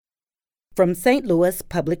From St. Louis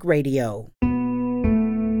Public Radio.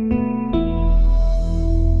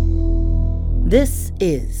 This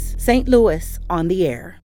is St. Louis on the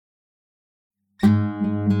Air.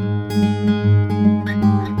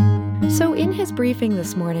 So in his briefing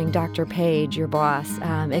this morning, Dr. Page, your boss,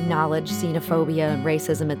 acknowledged xenophobia and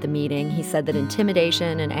racism at the meeting. He said that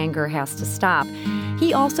intimidation and anger has to stop.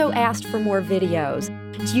 He also asked for more videos.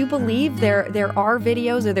 Do you believe there are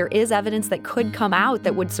videos or there is evidence that could come out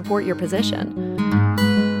that would support your position?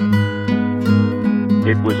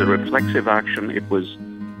 It was a reflexive action. It was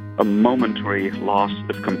a momentary loss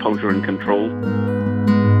of composure and control.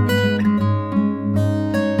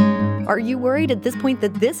 Are you worried at this point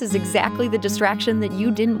that this is exactly the distraction that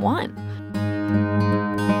you didn't want?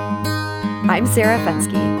 I'm Sarah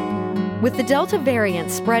Fenske. With the Delta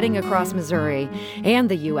variant spreading across Missouri and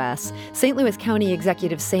the U.S., St. Louis County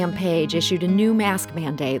Executive Sam Page issued a new mask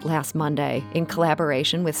mandate last Monday in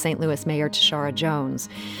collaboration with St. Louis Mayor Tishaura Jones.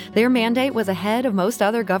 Their mandate was ahead of most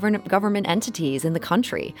other government entities in the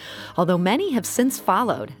country, although many have since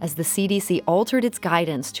followed as the CDC altered its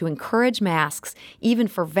guidance to encourage masks even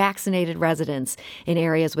for vaccinated residents in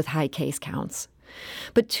areas with high case counts.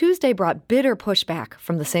 But Tuesday brought bitter pushback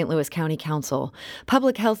from the St. Louis County Council.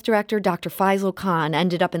 Public Health Director Dr. Faisal Khan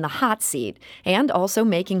ended up in the hot seat and also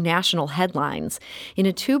making national headlines. In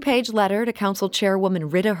a 2-page letter to Council Chairwoman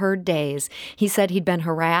Rita Hurd-Days, he said he'd been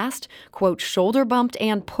harassed, quote, shoulder bumped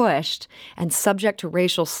and pushed, and subject to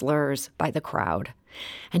racial slurs by the crowd.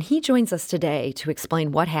 And he joins us today to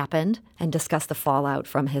explain what happened and discuss the fallout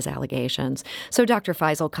from his allegations. So, Dr.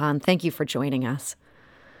 Faisal Khan, thank you for joining us.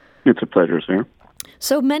 It's a pleasure, sir.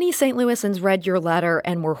 So many St. Louisans read your letter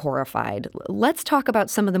and were horrified. Let's talk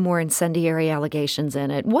about some of the more incendiary allegations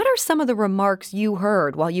in it. What are some of the remarks you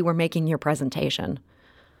heard while you were making your presentation?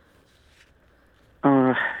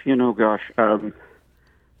 I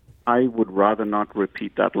would rather not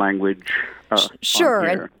repeat that language.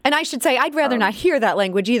 Sure, and I should say I'd rather not hear that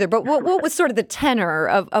language either, but what was sort of the tenor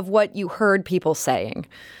of what you heard people saying?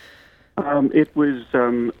 It was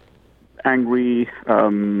angry,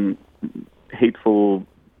 hateful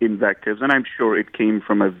invectives, and I'm sure it came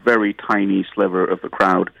from a very tiny sliver of the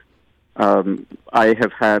crowd. I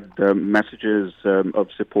have had messages of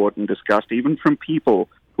support and disgust, even from people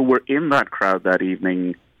who were in that crowd that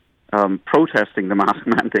evening, protesting the mask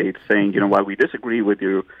mandate, saying, while we disagree with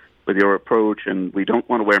your approach and we don't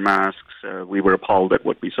want to wear masks, we were appalled at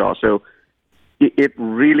what we saw. So it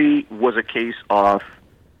really was a case of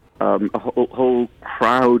a whole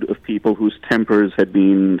crowd of people whose tempers had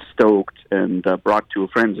been stoked and brought to a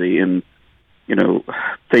frenzy, and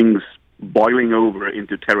things boiling over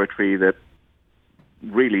into territory that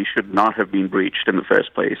really should not have been breached in the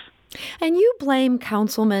first place. And you blame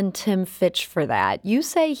Councilman Tim Fitch for that. You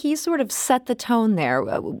say he sort of set the tone there.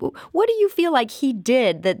 What do you feel like he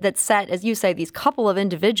did that set, as you say, these couple of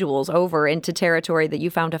individuals over into territory that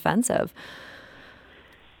you found offensive?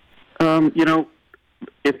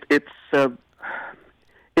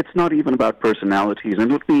 It's not even about personalities.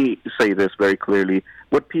 And let me say this very clearly.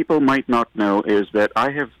 What people might not know is that I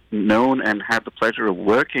have known and had the pleasure of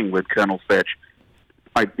working with Colonel Fitch.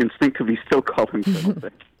 I instinctively still call him Colonel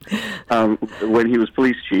Fitch. When he was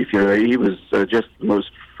police chief, he was just the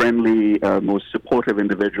most friendly, most supportive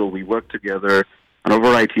individual. We worked together on a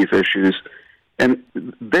variety of issues. And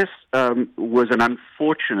this was an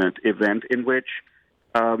unfortunate event in which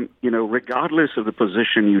regardless of the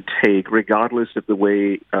position you take, regardless of the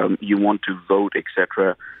way you want to vote,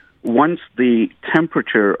 etc., once the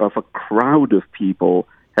temperature of a crowd of people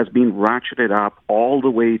has been ratcheted up all the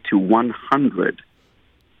way to 100,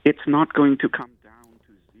 it's not going to come down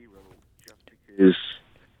to 0 just because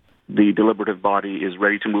the deliberative body is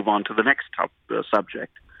ready to move on to the next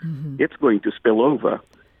subject. Mm-hmm. It's going to spill over,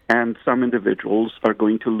 and some individuals are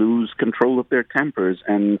going to lose control of their tempers.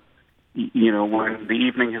 And when the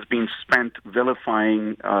evening has been spent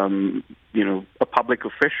vilifying, a public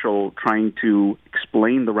official trying to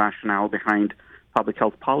explain the rationale behind public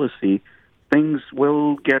health policy, things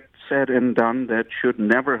will get said and done that should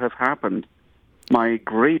never have happened. My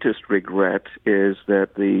greatest regret is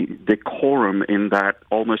that the decorum in that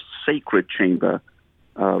almost sacred chamber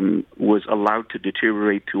was allowed to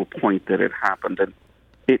deteriorate to a point that it happened. And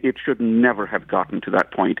it should never have gotten to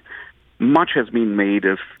that point. Much has been made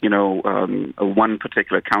of, one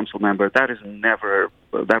particular council member. That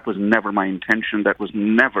was never my intention. That was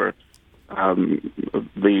never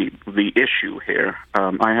the issue here.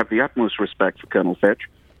 I have the utmost respect for Colonel Fitch,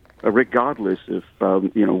 regardless of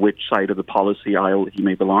which side of the policy aisle he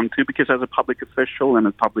may belong to, because as a public official and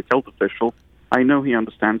a public health official, I know he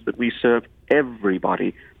understands that we serve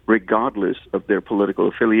everybody, regardless of their political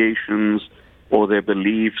affiliations or their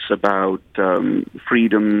beliefs about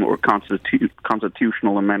freedom or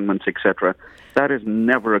constitutional amendments, etc. That is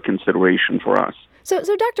never a consideration for us. So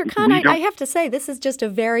Dr. Khan, I have to say, this is just a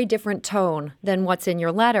very different tone than what's in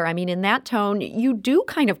your letter. I mean, in that tone, you do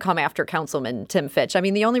kind of come after Councilman Tim Fitch. I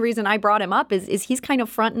mean, the only reason I brought him up is he's kind of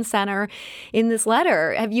front and center in this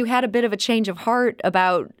letter. Have you had a bit of a change of heart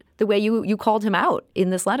about the way you called him out in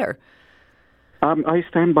this letter? I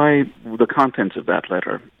stand by the contents of that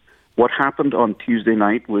letter. What happened on Tuesday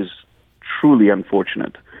night was truly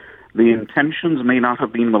unfortunate. The intentions may not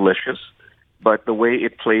have been malicious, but the way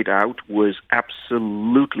it played out was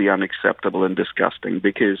absolutely unacceptable and disgusting,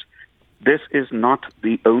 because this is not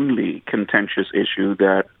the only contentious issue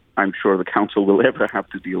that I'm sure the council will ever have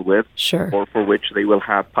to deal with, or for which they will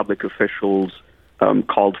have public officials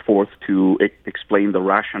called forth to explain the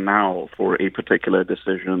rationale for a particular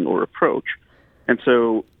decision or approach. And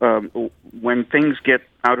so when things get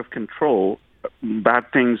out of control, bad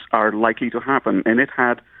things are likely to happen. And it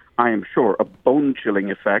had, I am sure, a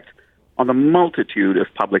bone-chilling effect on the multitude of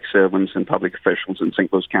public servants and public officials in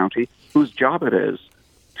St. Louis County whose job it is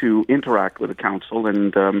to interact with the council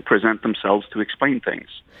and present themselves to explain things.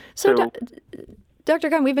 So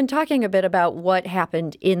Dr. Khan, we've been talking a bit about what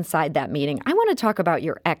happened inside that meeting. I want to talk about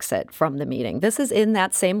your exit from the meeting. This is in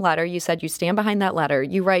that same letter. You said you stand behind that letter.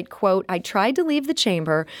 You write, quote, "I tried to leave the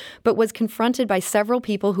chamber, but was confronted by several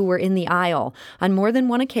people who were in the aisle. On more than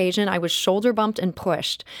one occasion, I was shoulder bumped and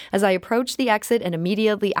pushed. As I approached the exit and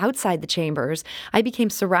immediately outside the chambers, I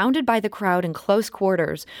became surrounded by the crowd in close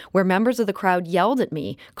quarters, where members of the crowd yelled at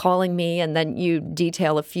me, calling me," and then you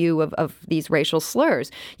detail a few of these racial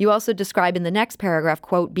slurs. You also describe in the next paragraph,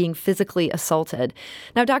 quote, "being physically assaulted."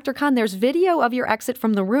 Now, Dr. Khan, there's video of your exit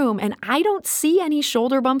from the room, and I don't see any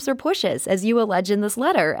shoulder bumps or pushes, as you allege in this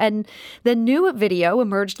letter. And the new video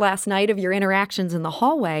emerged last night of your interactions in the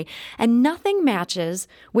hallway, and nothing matches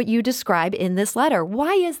what you describe in this letter.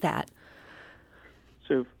 Why is that?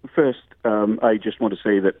 So first, I just want to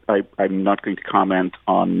say that I'm not going to comment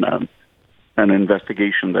on an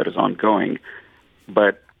investigation that is ongoing,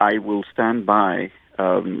 but I will stand by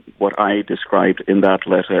what I described in that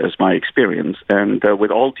letter as my experience. And with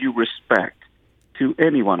all due respect to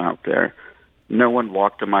anyone out there, no one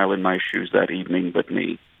walked a mile in my shoes that evening but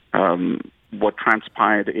me. What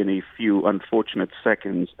transpired in a few unfortunate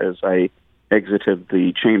seconds as I exited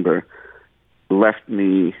the chamber left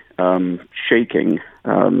me shaking.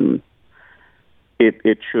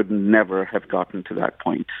 It should never have gotten to that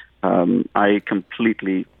point. I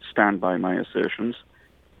completely stand by my assertions.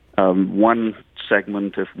 One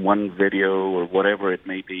segment of one video or whatever it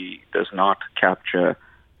may be does not capture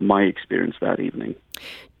my experience that evening.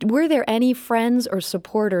 Were there any friends or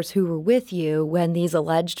supporters who were with you when these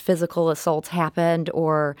alleged physical assaults happened,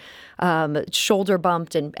 or shoulder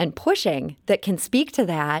bumped and pushing, that can speak to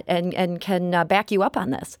that and can back you up on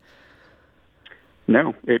this?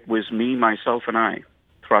 No, it was me, myself, and I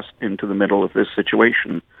thrust into the middle of this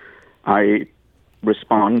situation. I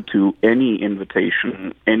respond to any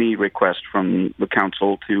invitation, any request from the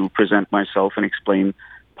council to present myself and explain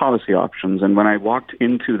policy options. And when I walked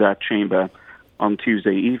into that chamber on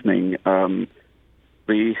Tuesday evening, there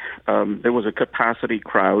was a capacity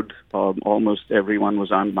crowd. Almost everyone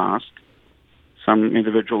was unmasked. Some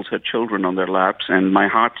individuals had children on their laps, and my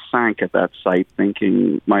heart sank at that sight,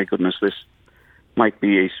 thinking, my goodness, this might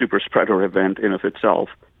be a super spreader event in of itself.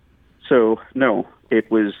 So, no,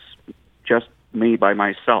 it was just me by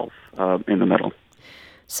myself in the middle.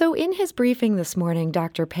 So in his briefing this morning,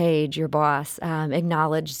 Dr. Page, your boss,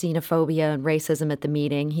 acknowledged xenophobia and racism at the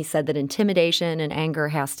meeting. He said that intimidation and anger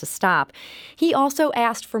has to stop. He also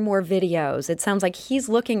asked for more videos. It sounds like he's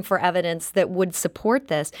looking for evidence that would support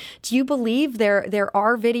this. Do you believe there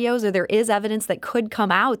are videos, or there is evidence that could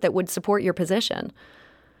come out that would support your position?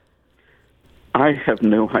 I have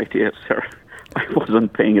no idea, sir. I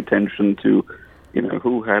wasn't paying attention to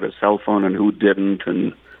who had a cell phone and who didn't,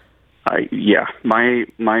 and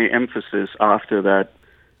my emphasis after that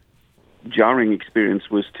jarring experience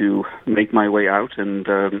was to make my way out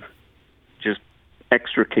and just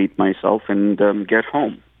extricate myself and get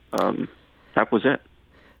home. That was it.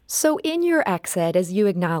 So in your exit, as you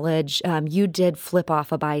acknowledge, you did flip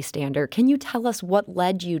off a bystander. Can you tell us what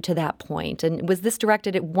led you to that point? And was this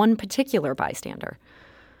directed at one particular bystander?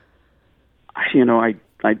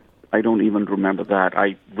 I don't even remember that.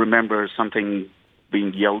 I remember something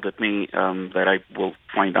being yelled at me that I will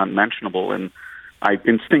find unmentionable, and I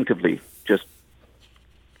instinctively just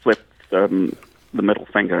flipped the middle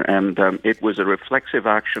finger. And it was a reflexive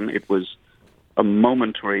action. It was a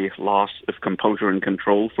momentary loss of composure and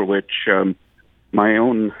control for which my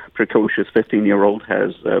own precocious 15-year-old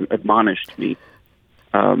has admonished me.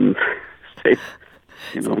 And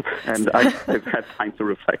I've had time to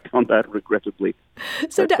reflect on that, regrettably.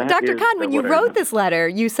 So, Dr. Khan, when you wrote this letter,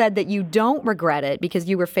 you said that you don't regret it because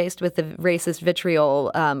you were faced with the racist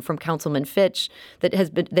vitriol from Councilman Fitch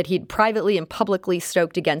that he'd privately and publicly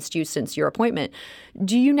stoked against you since your appointment.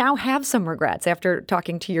 Do you now have some regrets after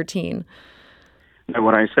talking to your teen? Now,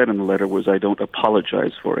 what I said in the letter was I don't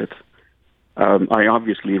apologize for it. I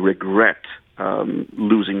obviously regret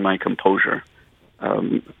losing my composure.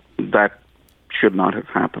 That should not have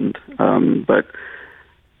happened. But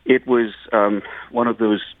it was one of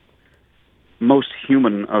those most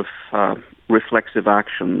human of reflexive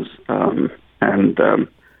actions,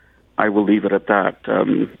 and I will leave it at that.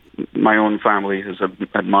 My own family has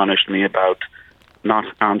admonished me about not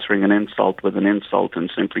answering an insult with an insult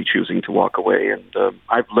and simply choosing to walk away, and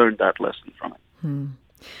I've learned that lesson from it.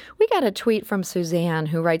 We got a tweet from Suzanne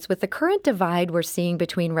who writes, with the current divide we're seeing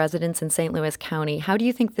between residents in St. Louis County, how do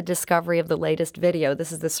you think the discovery of the latest video,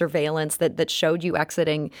 this is the surveillance that showed you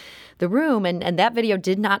exiting the room, and that video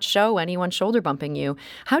did not show anyone shoulder bumping you.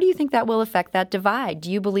 How do you think that will affect that divide?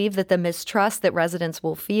 Do you believe that the mistrust that residents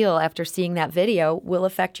will feel after seeing that video will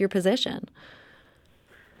affect your position?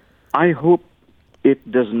 I hope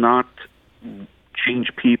it does not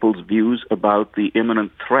change people's views about the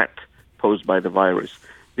imminent threat posed by the virus.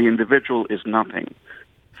 The individual is nothing.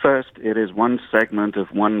 First, it is one segment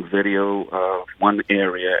of one video of one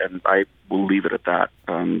area, and I will leave it at that.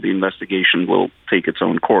 The investigation will take its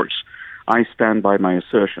own course. I stand by my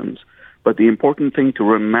assertions. But the important thing to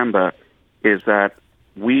remember is that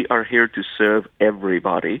we are here to serve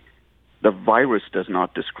everybody. The virus does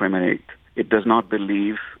not discriminate. It does not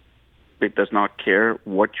believe. It does not care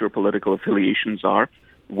what your political affiliations are,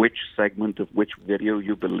 which segment of which video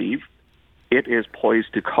you believe. It is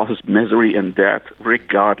poised to cause misery and death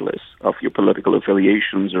regardless of your political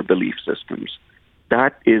affiliations or belief systems.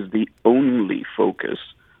 That is the only focus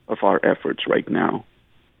of our efforts right now.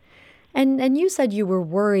 And you said you were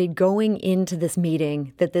worried going into this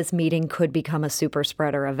meeting that this meeting could become a super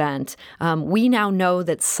spreader event. We now know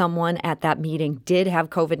that someone at that meeting did have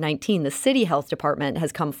COVID-19. The city health department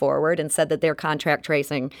has come forward and said that their contract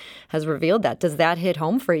tracing has revealed that. Does that hit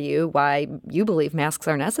home for you why you believe masks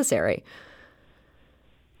are necessary?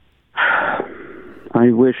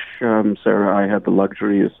 I wish, Sarah, I had the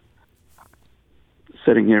luxury of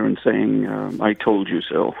sitting here and saying, I told you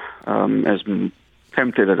so, as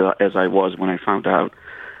tempted as I was when I found out.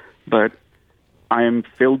 But I am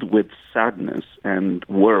filled with sadness and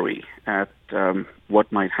worry at what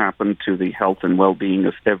might happen to the health and well-being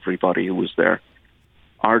of everybody who was there.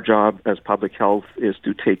 Our job as public health is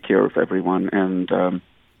to take care of everyone, and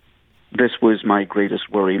this was my greatest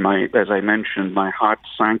worry. As I mentioned, my heart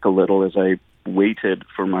sank a little as I waited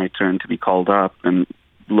for my turn to be called up and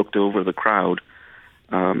looked over the crowd.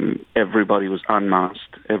 Everybody was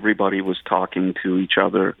unmasked. Everybody was talking to each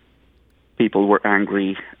other. People were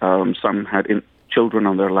angry. Some had children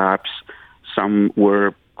on their laps. Some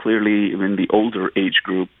were clearly in the older age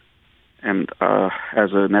group. And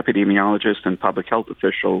as an epidemiologist and public health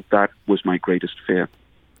official, that was my greatest fear.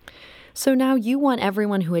 So now you want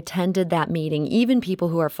everyone who attended that meeting, even people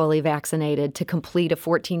who are fully vaccinated, to complete a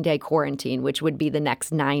 14-day quarantine, which would be the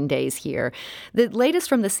next 9 days here. The latest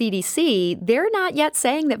from the CDC, they're not yet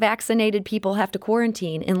saying that vaccinated people have to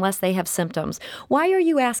quarantine unless they have symptoms. Why are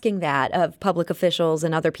you asking that of public officials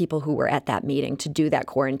and other people who were at that meeting to do that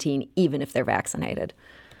quarantine, even if they're vaccinated?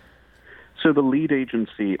 So the lead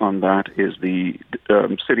agency on that is the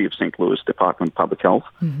City of St. Louis Department of Public Health,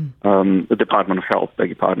 the Department of Health, beg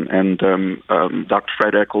your pardon, and Dr.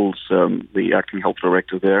 Fred Eccles, the acting health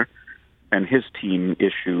director there, and his team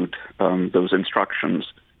issued those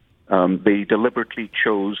instructions. They deliberately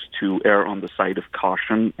chose to err on the side of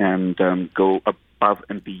caution and go above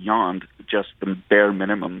and beyond just the bare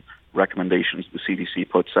minimum recommendations the CDC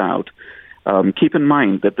puts out. Keep in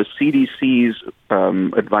mind that the CDC's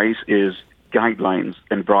advice is guidelines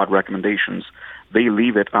and broad recommendations. They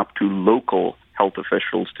leave it up to local health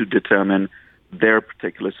officials to determine their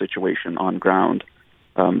particular situation on ground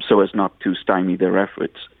so as not to stymie their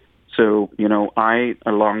efforts. So, I,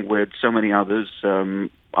 along with so many others,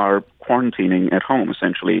 are quarantining at home,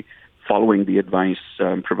 essentially, following the advice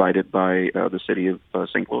provided by the city of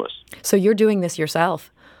St. Louis. So you're doing this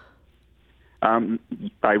yourself?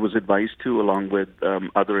 I was advised to, along with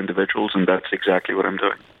other individuals, and that's exactly what I'm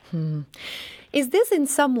doing. Is this in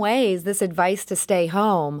some ways, this advice to stay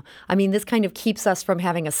home, I mean, this kind of keeps us from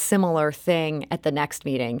having a similar thing at the next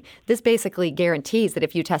meeting. This basically guarantees that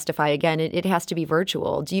if you testify again, it has to be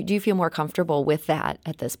virtual. Do you feel more comfortable with that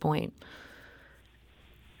at this point?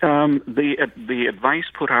 The advice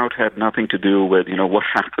put out had nothing to do with what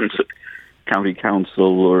happens at county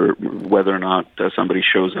council or whether or not somebody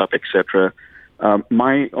shows up, etc.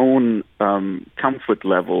 My own comfort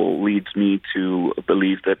level leads me to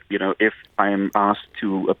believe that if I am asked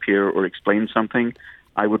to appear or explain something,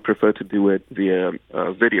 I would prefer to do it via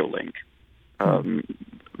a video link,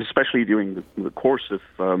 especially during the course of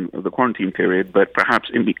the quarantine period, but perhaps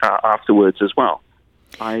afterwards as well.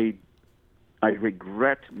 I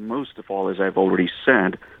regret most of all, as I've already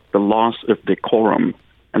said, the loss of decorum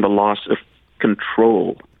and the loss of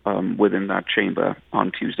control within that chamber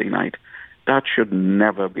on Tuesday night. That should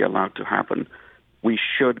never be allowed to happen. We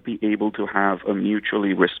should be able to have a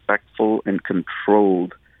mutually respectful and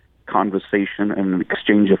controlled conversation and an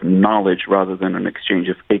exchange of knowledge rather than an exchange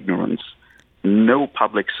of ignorance. No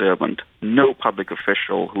public servant, no public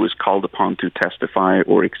official who is called upon to testify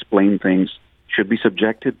or explain things should be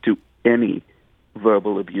subjected to any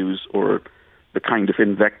verbal abuse or the kind of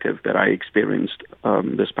invective that I experienced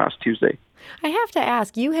this past Tuesday. I have to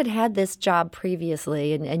ask, you had this job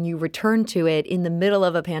previously and you returned to it in the middle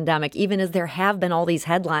of a pandemic, even as there have been all these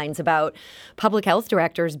headlines about public health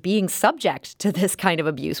directors being subject to this kind of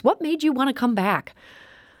abuse. What made you want to come back?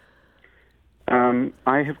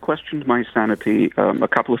 I have questioned my sanity a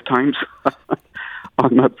couple of times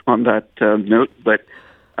on that note, but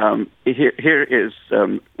here is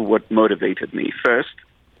what motivated me. First,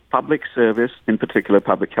 public service, in particular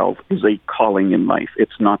public health, is a calling in life.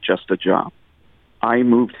 It's not just a job. I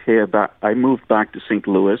moved back to St.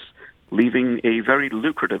 Louis, leaving a very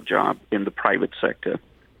lucrative job in the private sector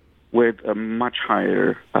with a much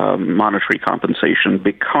higher monetary compensation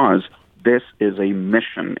because this is a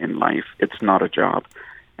mission in life. It's not a job.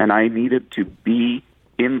 And I needed to be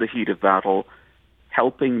in the heat of battle,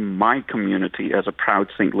 helping my community as a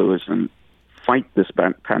proud St. Louisan fight this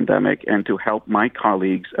pandemic and to help my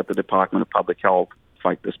colleagues at the Department of Public Health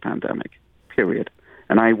fight this pandemic, period.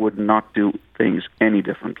 And I would not do things any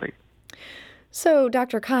differently. So,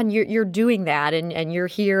 Dr. Khan, you're doing that, and you're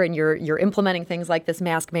here, and you're implementing things like this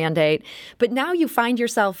mask mandate. But now you find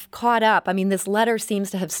yourself caught up. I mean, this letter seems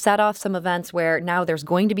to have set off some events where now there's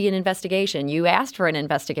going to be an investigation. You asked for an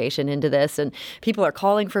investigation into this, and people are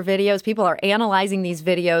calling for videos. People are analyzing these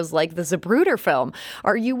videos like the Zapruder film.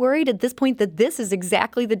 Are you worried at this point that this is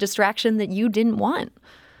exactly the distraction that you didn't want?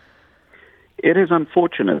 It is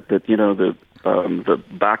unfortunate that the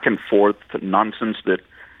back and forth nonsense that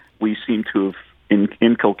we seem to have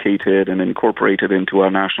inculcated and incorporated into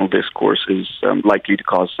our national discourse is likely to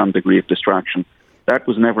cause some degree of distraction. That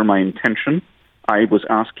was never my intention. I was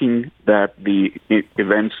asking that the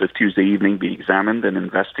events of Tuesday evening be examined and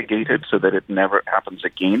investigated so that it never happens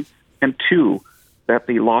again. And two, that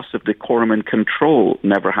the loss of decorum and control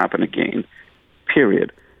never happen again,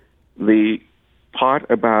 period. The part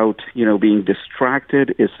about, being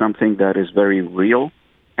distracted is something that is very real.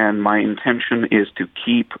 And my intention is to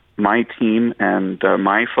keep my team and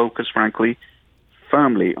my focus, frankly,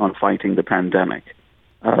 firmly on fighting the pandemic.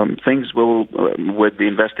 Things will, with the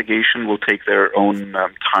investigation, will take their own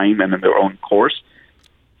time and in their own course.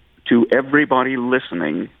 To everybody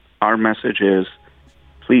listening, our message is,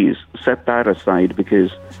 please set that aside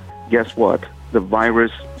because guess what? The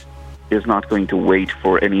virus is not going to wait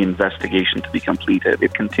for any investigation to be completed.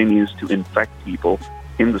 It continues to infect people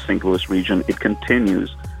in the St. Louis region. It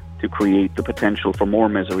continues to create the potential for more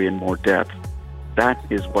misery and more death. That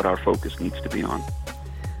is what our focus needs to be on.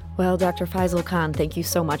 Well, Dr. Faisal Khan, thank you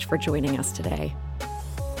so much for joining us today.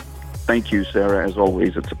 Thank you, Sarah. As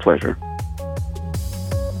always, it's a pleasure.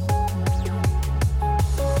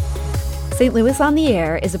 St. Louis on the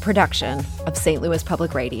Air is a production of St. Louis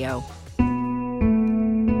Public Radio.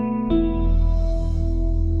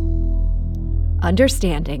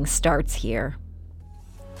 Understanding starts here.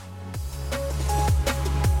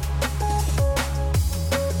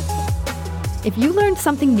 If you learned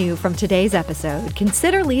something new from today's episode,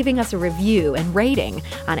 consider leaving us a review and rating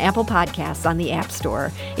on Apple Podcasts on the App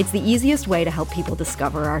Store. It's the easiest way to help people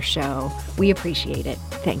discover our show. We appreciate it.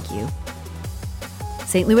 Thank you.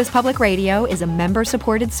 St. Louis Public Radio is a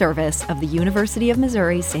member-supported service of the University of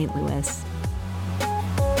Missouri, St. Louis.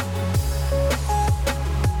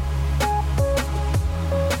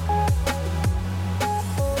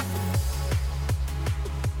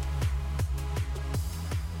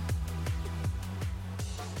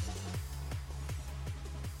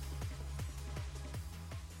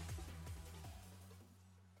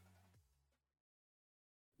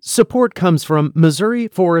 Support comes from Missouri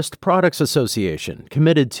Forest Products Association,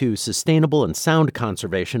 committed to sustainable and sound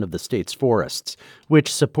conservation of the state's forests,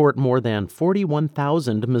 which support more than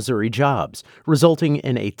 41,000 Missouri jobs, resulting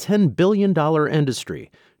in a $10 billion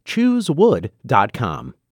industry. Choosewood.com.